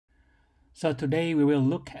So today we will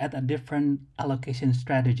look at a different allocation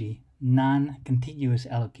strategy, non-contiguous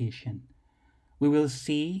allocation. We will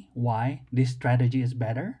see why this strategy is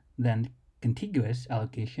better than contiguous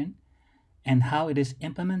allocation and how it is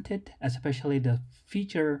implemented, especially the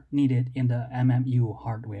feature needed in the MMU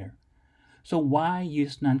hardware. So why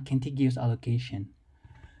use non-contiguous allocation?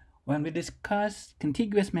 When we discuss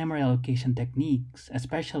contiguous memory allocation techniques,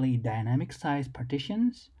 especially dynamic size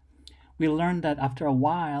partitions, we learn that after a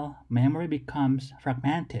while, memory becomes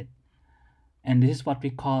fragmented, and this is what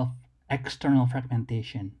we call external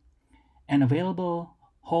fragmentation. And available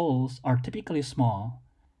holes are typically small,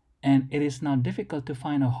 and it is now difficult to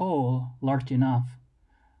find a hole large enough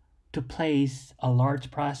to place a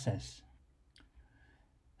large process.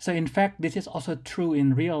 So in fact, this is also true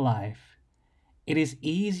in real life. It is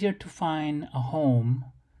easier to find a home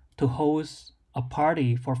to host a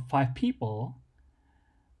party for 5 people,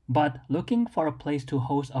 but looking for a place to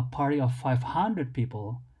host a party of 500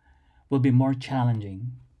 people will be more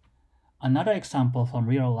challenging. Another example from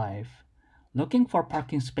real life, looking for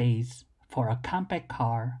parking space for a compact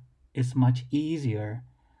car is much easier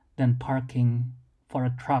than parking for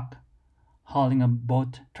a truck hauling a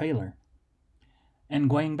boat trailer. And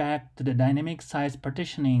going back to the dynamic size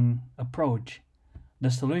partitioning approach, the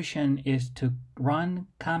solution is to run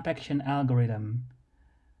compaction algorithm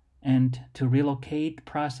and to relocate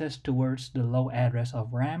process towards the low address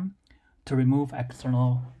of RAM to remove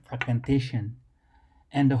external fragmentation.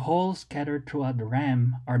 And the holes scattered throughout the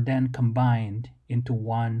RAM are then combined into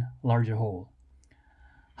one larger hole.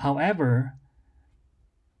 However,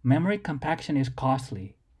 memory compaction is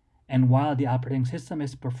costly, and while the operating system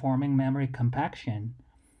is performing memory compaction,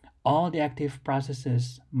 all the active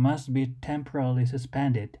processes must be temporarily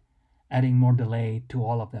suspended, adding more delay to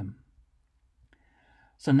all of them.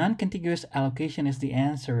 So non-contiguous allocation is the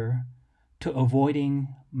answer to avoiding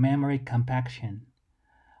memory compaction.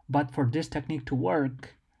 But for this technique to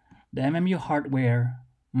work, the MMU hardware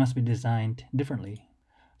must be designed differently.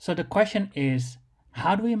 So the question is,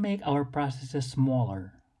 how do we make our processes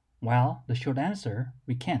smaller? Well, the short answer,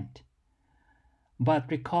 we can't.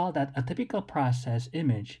 But recall that a typical process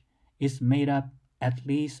image is made up at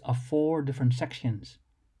least of 4 different sections: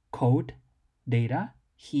 code, data,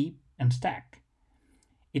 heap, and stack.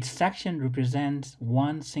 Each section represents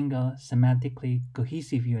one single semantically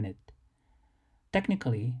cohesive unit.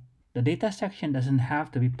 Technically, the data section doesn't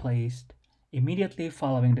have to be placed immediately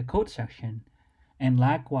following the code section, and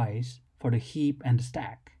likewise for the heap and the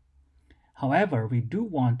stack. However, we do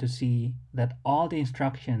want to see that all the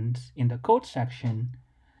instructions in the code section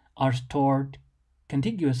are stored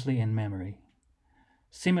contiguously in memory.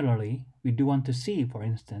 Similarly, we do want to see, for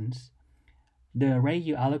instance, the array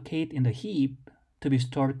you allocate in the heap to be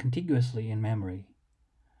stored contiguously in memory.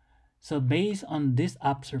 So based on these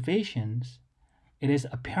observations, it is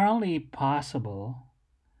apparently possible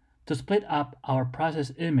to split up our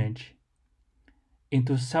process image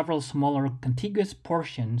into several smaller contiguous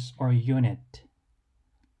portions or unit.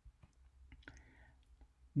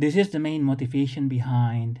 This is the main motivation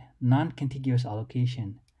behind non-contiguous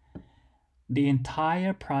allocation. The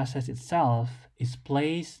entire process itself is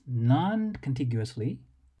placed non-contiguously,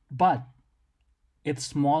 but its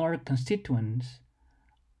smaller constituents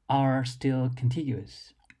are still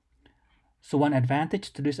contiguous. So one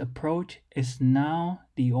advantage to this approach is now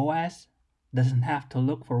the OS doesn't have to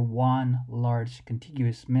look for one large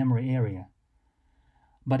contiguous memory area,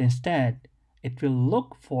 but instead it will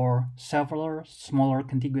look for several smaller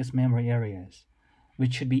contiguous memory areas,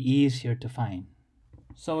 which should be easier to find.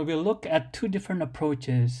 So we will look at 2 different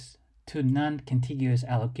approaches to non-contiguous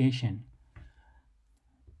allocation.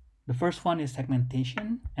 The first one is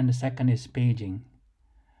segmentation and the second is paging.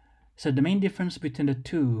 So the main difference between the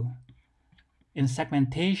two, in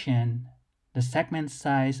segmentation, the segment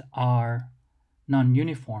size are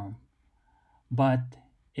non-uniform, but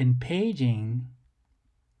in paging,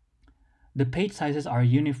 the page sizes are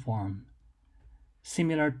uniform,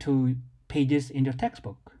 similar to pages in your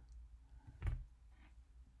textbook.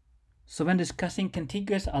 So when discussing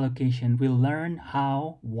contiguous allocation, we'll learn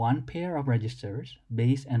how one pair of registers,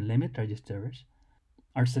 base and limit registers,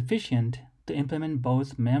 are sufficient to implement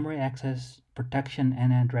both memory access protection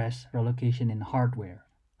and address relocation in hardware.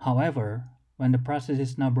 However, when the process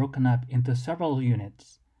is now broken up into several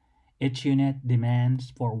units, each unit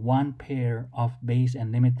demands for one pair of base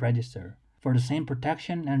and limit register for the same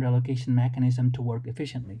protection and relocation mechanism to work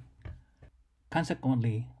efficiently.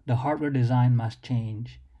 Consequently, the hardware design must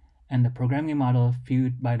change, and the programming model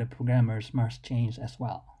viewed by the programmers must change as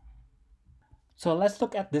well. So let's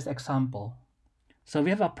look at this example. So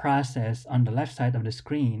we have a process on the left side of the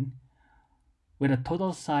screen with a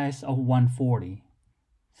total size of 140,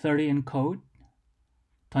 30 in code,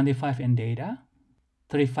 25 in data,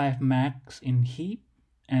 35 max in heap,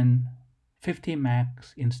 and 50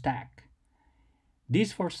 max in stack.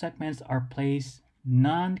 These 4 segments are placed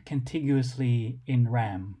non-contiguously in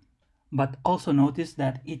RAM. But also notice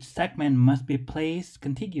that each segment must be placed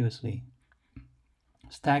contiguously.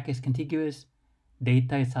 Stack is contiguous,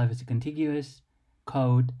 data itself is contiguous,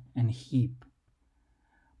 code, and heap.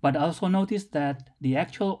 But also notice that the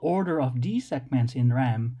actual order of these segments in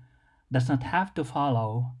RAM does not have to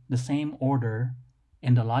follow the same order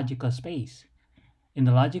in the logical space. In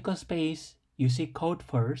the logical space, you see code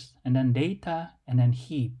first, and then data, and then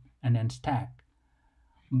heap, and then stack.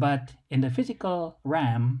 But in the physical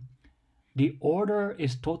RAM, the order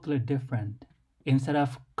is totally different. Instead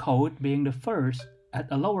of code being the first at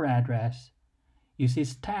a lower address, you see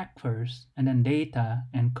stack first, and then data,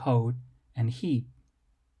 and code, and heap.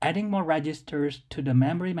 Adding more registers to the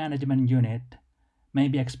memory management unit may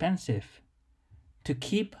be expensive. To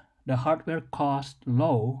keep the hardware cost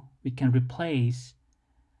low, we can replace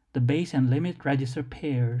the base and limit register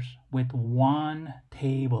pairs with one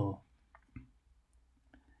table.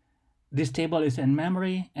 This table is in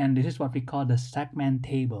memory, and this is what we call the segment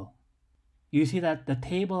table. You see that the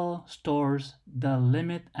table stores the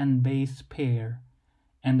limit and base pair,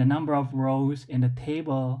 and the number of rows in the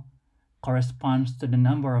table corresponds to the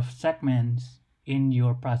number of segments in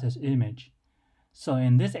your process image. So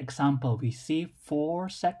in this example, we see 4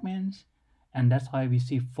 segments, and that's why we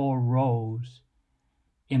see 4 rows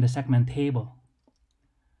in the segment table.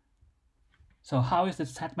 So how is the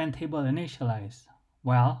segment table initialized?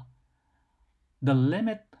 Well, the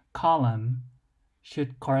limit column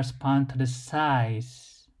should correspond to the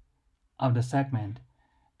size of the segment,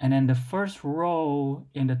 and then the first row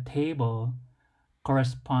in the table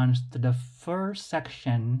corresponds to the first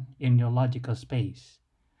section in your logical space,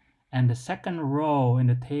 and the second row in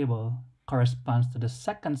the table corresponds to the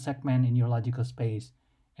second segment in your logical space,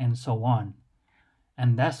 and so on.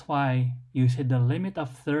 And that's why you see the limit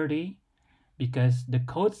of 30, because the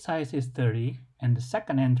code size is 30, and the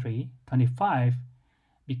second entry 25,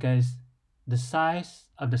 because the size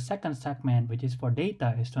of the second segment, which is for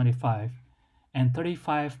data, is 25, and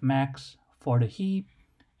 35 max for the heap,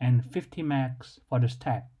 and 50 max for the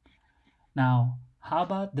stack. Now, how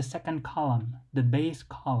about the second column, the base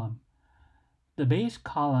column? The base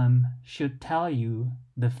column should tell you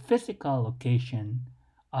the physical location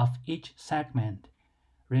of each segment.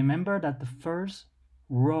 Remember that the first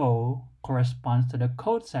row corresponds to the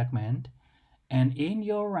code segment, and in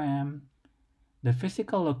your RAM, the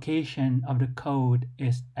physical location of the code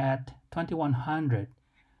is at 2100.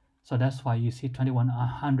 So that's why you see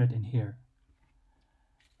 2100 in here.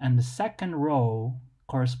 And the second row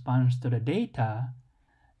corresponds to the data,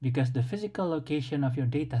 because the physical location of your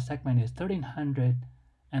data segment is 1300,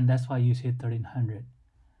 and that's why you see 1300.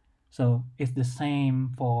 So it's the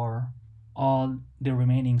same for all the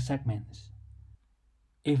remaining segments.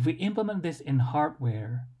 If we implement this in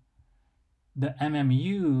hardware, the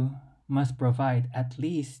MMU must provide at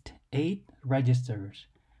least 8 registers,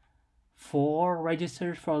 4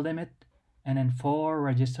 registers for limit, and then 4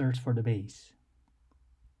 registers for the base.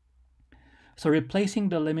 So replacing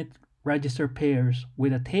the limit register pairs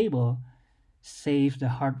with a table saves the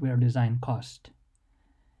hardware design cost.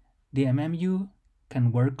 The MMU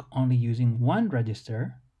can work only using one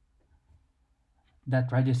register.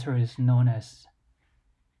 That register is known as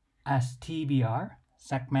STBR,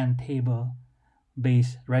 Segment Table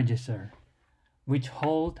Base Register, which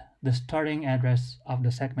hold the starting address of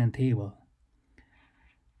the segment table.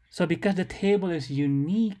 So because the table is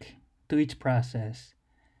unique to each process,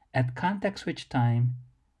 at context switch time,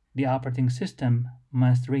 the operating system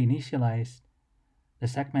must reinitialize the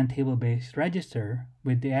segment table base register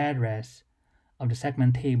with the address of the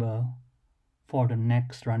segment table for the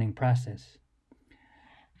next running process.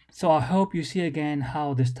 So I hope you see again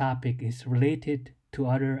how this topic is related to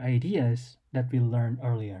other ideas that we learned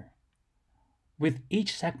earlier. With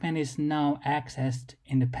each segment is now accessed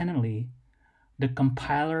independently, the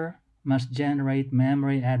compiler must generate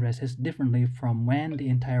memory addresses differently from when the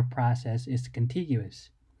entire process is contiguous.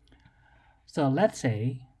 So let's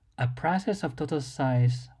say a process of total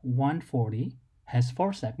size 140 has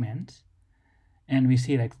 4 segments, and we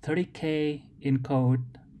see like 30K in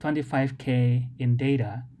code, 25K in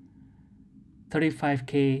data,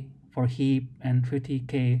 35K for heap, and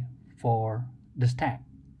 50K for the stack.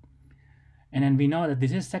 And then we know that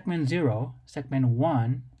this is segment 0, segment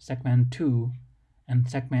 1, segment 2, and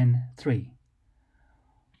segment 3.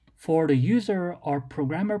 For the user or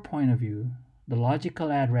programmer point of view, the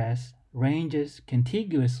logical address ranges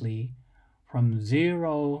contiguously from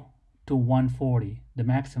 0 to 140, the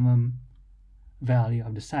maximum value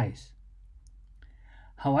of the size.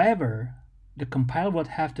 However, the compiler would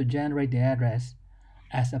have to generate the address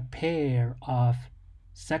as a pair of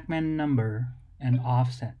segment number and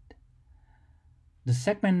offset. The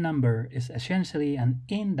segment number is essentially an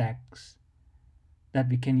index that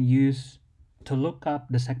we can use to look up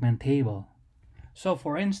the segment table. So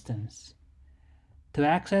for instance, to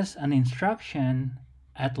access an instruction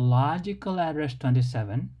at logical address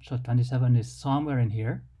 27, so 27 is somewhere in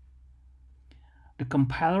here, the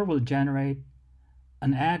compiler will generate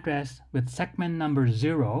an address with segment number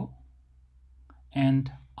 0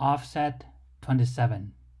 and offset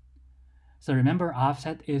 27. So remember,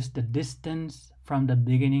 offset is the distance from the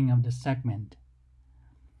beginning of the segment.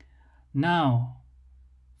 Now,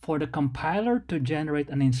 for the compiler to generate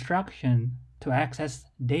an instruction to access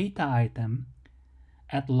data item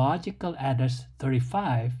at logical address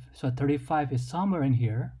 35, so 35 is somewhere in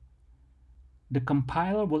here, the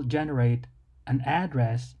compiler will generate an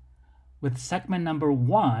address with segment number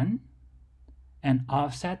 1 and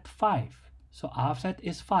offset 5. So offset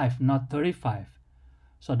is 5, not 35.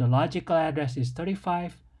 So the logical address is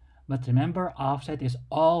 35, but remember, offset is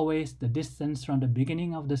always the distance from the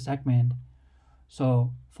beginning of the segment.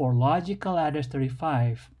 So for logical address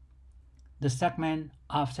 35, the segment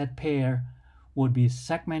offset pair would be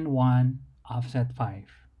segment 1 offset 5.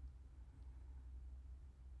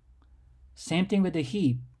 Same thing with the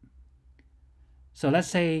heap. So let's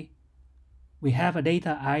say we have a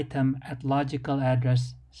data item at logical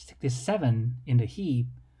address 67 in the heap.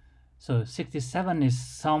 So 67 is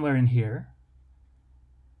somewhere in here.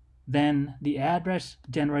 Then the address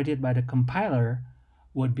generated by the compiler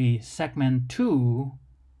would be segment 2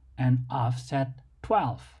 and offset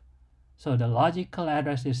 12. So the logical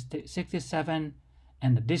address is 67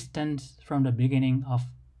 and the distance from the beginning of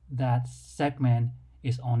that segment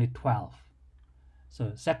is only 12.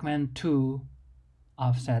 So segment 2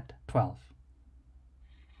 offset 12.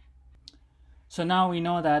 So now we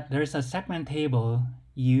know that there is a segment table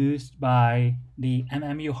used by the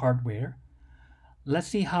MMU hardware. Let's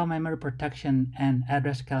see how memory protection and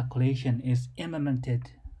address calculation is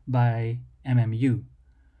implemented by MMU.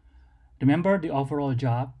 Remember, the overall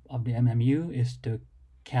job of the MMU is to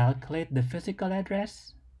calculate the physical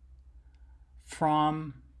address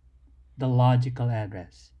from the logical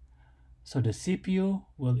address. So the CPU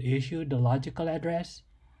will issue the logical address.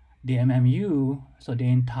 The MMU, so the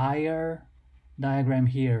entire diagram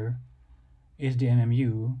here is the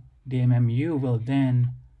MMU. The MMU will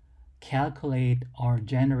then calculate or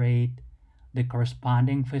generate the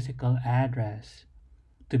corresponding physical address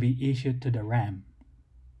to be issued to the RAM.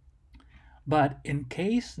 But in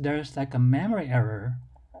case there's like a memory error,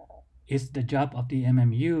 it's the job of the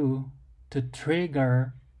MMU to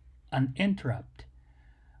trigger an interrupt,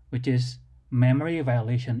 which is memory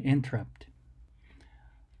violation interrupt.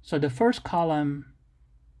 So the first column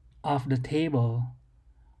of the table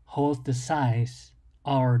holds the size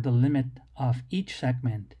or the limit of each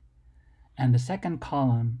segment, and the second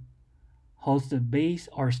column holds the base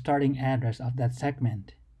or starting address of that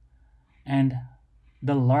segment, and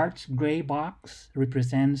the large gray box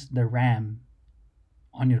represents the RAM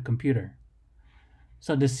on your computer.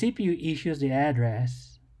 So the CPU issues the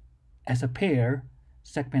address as a pair,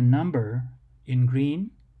 segment number in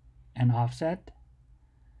green and offset.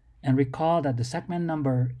 And recall that the segment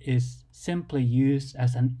number is simply used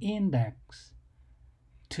as an index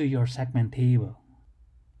to your segment table.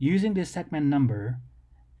 Using this segment number,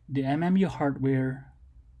 the MMU hardware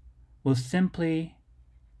will simply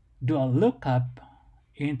do a lookup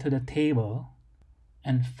into the table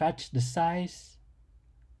and fetch the size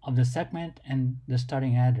of the segment and the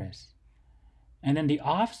starting address. And then the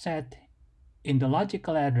offset in the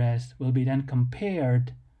logical address will be then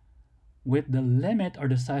compared with the limit or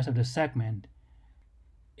the size of the segment.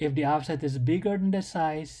 If the offset is bigger than the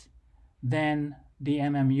size, then the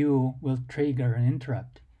MMU will trigger an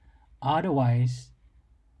interrupt. Otherwise,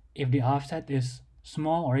 if the offset is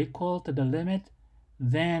small or equal to the limit,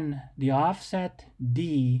 then the offset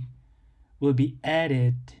D will be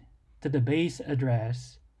added to the base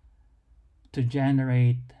address to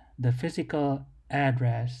generate the physical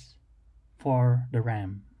address for the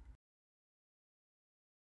RAM.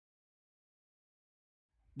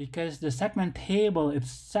 Because the segment table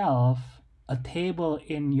itself, a table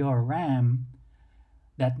in your RAM,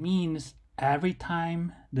 that means every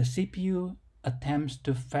time the CPU attempts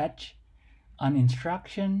to fetch an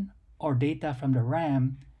instruction or data from the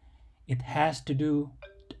RAM, it has to do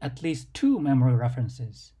at least two memory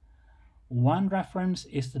references. One reference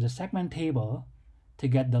is to the segment table to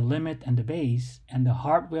get the limit and the base, and the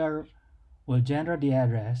hardware will generate the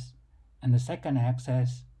address, and the second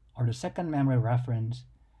access or the second memory reference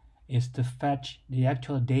is to fetch the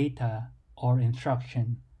actual data or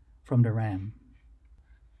instruction from the RAM.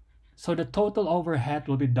 So the total overhead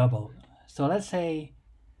will be doubled. So let's say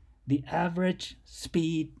the average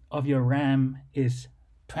speed of your RAM is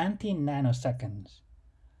 20 nanoseconds.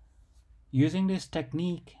 Using this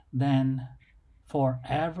technique, then for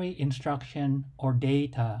every instruction or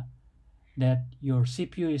data that your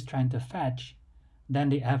CPU is trying to fetch, then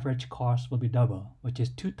the average cost will be double, which is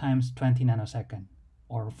 2 times 20 nanosecond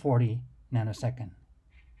or 40 nanosecond.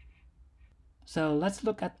 So let's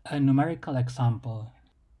look at a numerical example.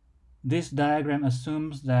 This diagram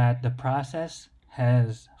assumes that the process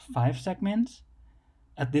has 5 segments.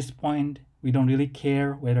 At this point, we don't really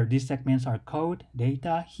care whether these segments are code,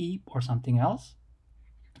 data, heap, or something else.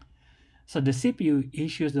 So the CPU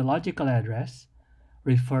issues the logical address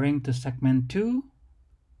referring to segment 2,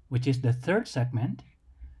 which is the third segment,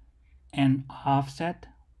 and offset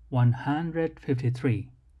 153.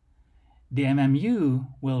 The MMU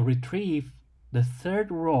will retrieve the third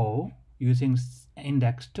row using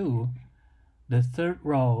index 2, the third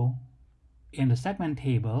row in the segment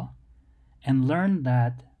table, and learn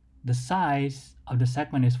that the size of the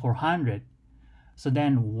segment is 400. So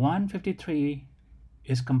then 153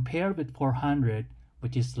 is compared with 400,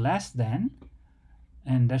 which is less than,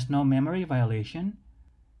 and there's no memory violation,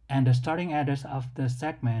 and the starting address of the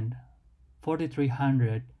segment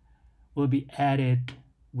 4300 will be added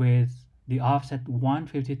with the offset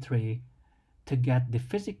 153 to get the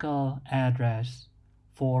physical address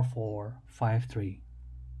 4453.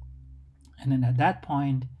 And then at that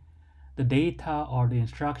point, the data or the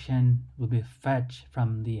instruction will be fetched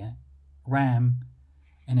from the RAM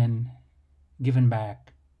and then given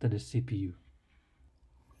back to the CPU.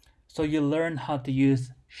 So you learn how to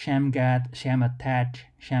use ShamGet, ShamAttach,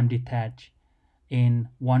 ShamDetach in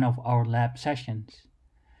one of our lab sessions.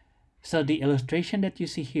 So the illustration that you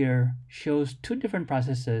see here shows two different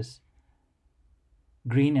processes,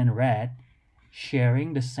 green and red,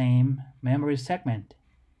 sharing the same memory segment.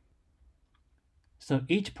 So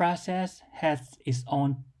each process has its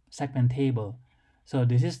own segment table. So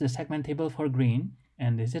this is the segment table for green,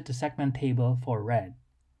 and this is the segment table for red.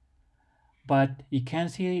 But you can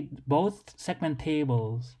see both segment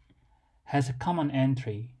tables has a common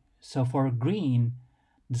entry. So for green,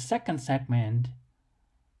 the second segment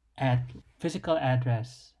at physical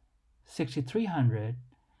address 6300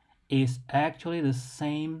 is actually the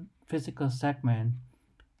same physical segment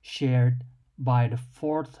shared by the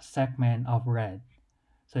fourth segment of red.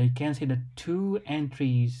 So you can see the two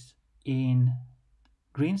entries in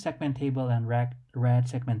green segment table and red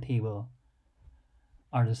segment table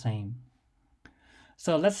are the same.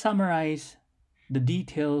 So let's summarize the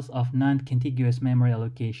details of non-contiguous memory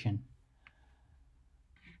allocation.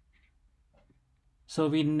 So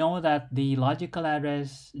we know that the logical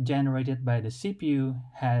address generated by the CPU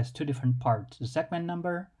has two different parts, the segment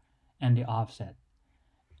number and the offset.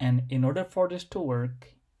 And in order for this to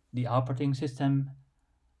work, the operating system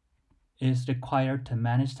is required to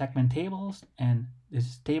manage segment tables, and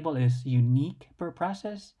this table is unique per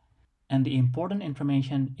process. And the important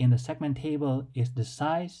information in the segment table is the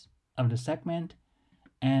size of the segment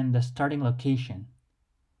and the starting location.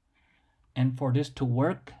 And for this to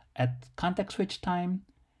work at context switch time,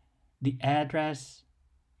 the address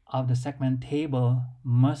of the segment table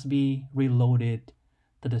must be reloaded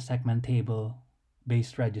to the segment table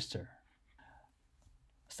base register.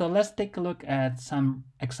 So let's take a look at some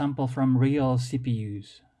example from real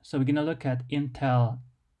CPUs. So we're gonna look at Intel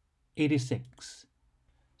 86.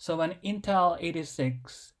 So when Intel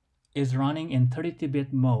 86 is running in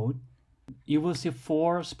 32-bit mode, you will see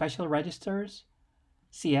 4 special registers,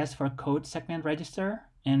 CS for code segment register,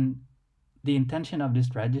 and the intention of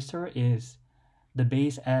this register is the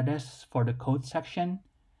base address for the code section,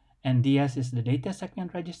 and DS is the data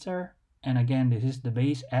segment register, and again this is the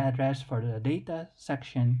base address for the data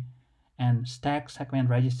section, and stack segment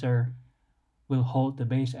register will hold the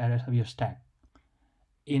base address of your stack.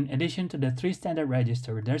 In addition to the 3 standard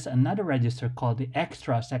register, there's another register called the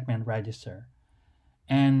extra segment register.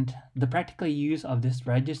 And the practical use of this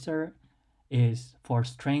register is for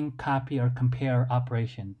string copy or compare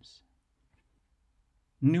operations.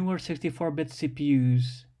 Newer 64-bit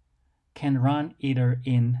CPUs can run either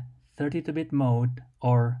in 32-bit mode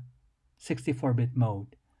or 64-bit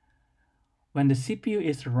mode. When the CPU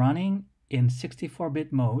is running in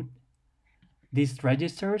 64-bit mode, these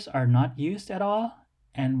registers are not used at all,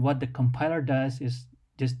 and what the compiler does is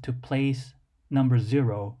just to place number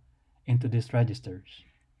 0 into these registers.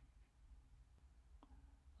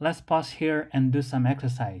 Let's pause here and do some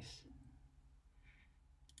exercise.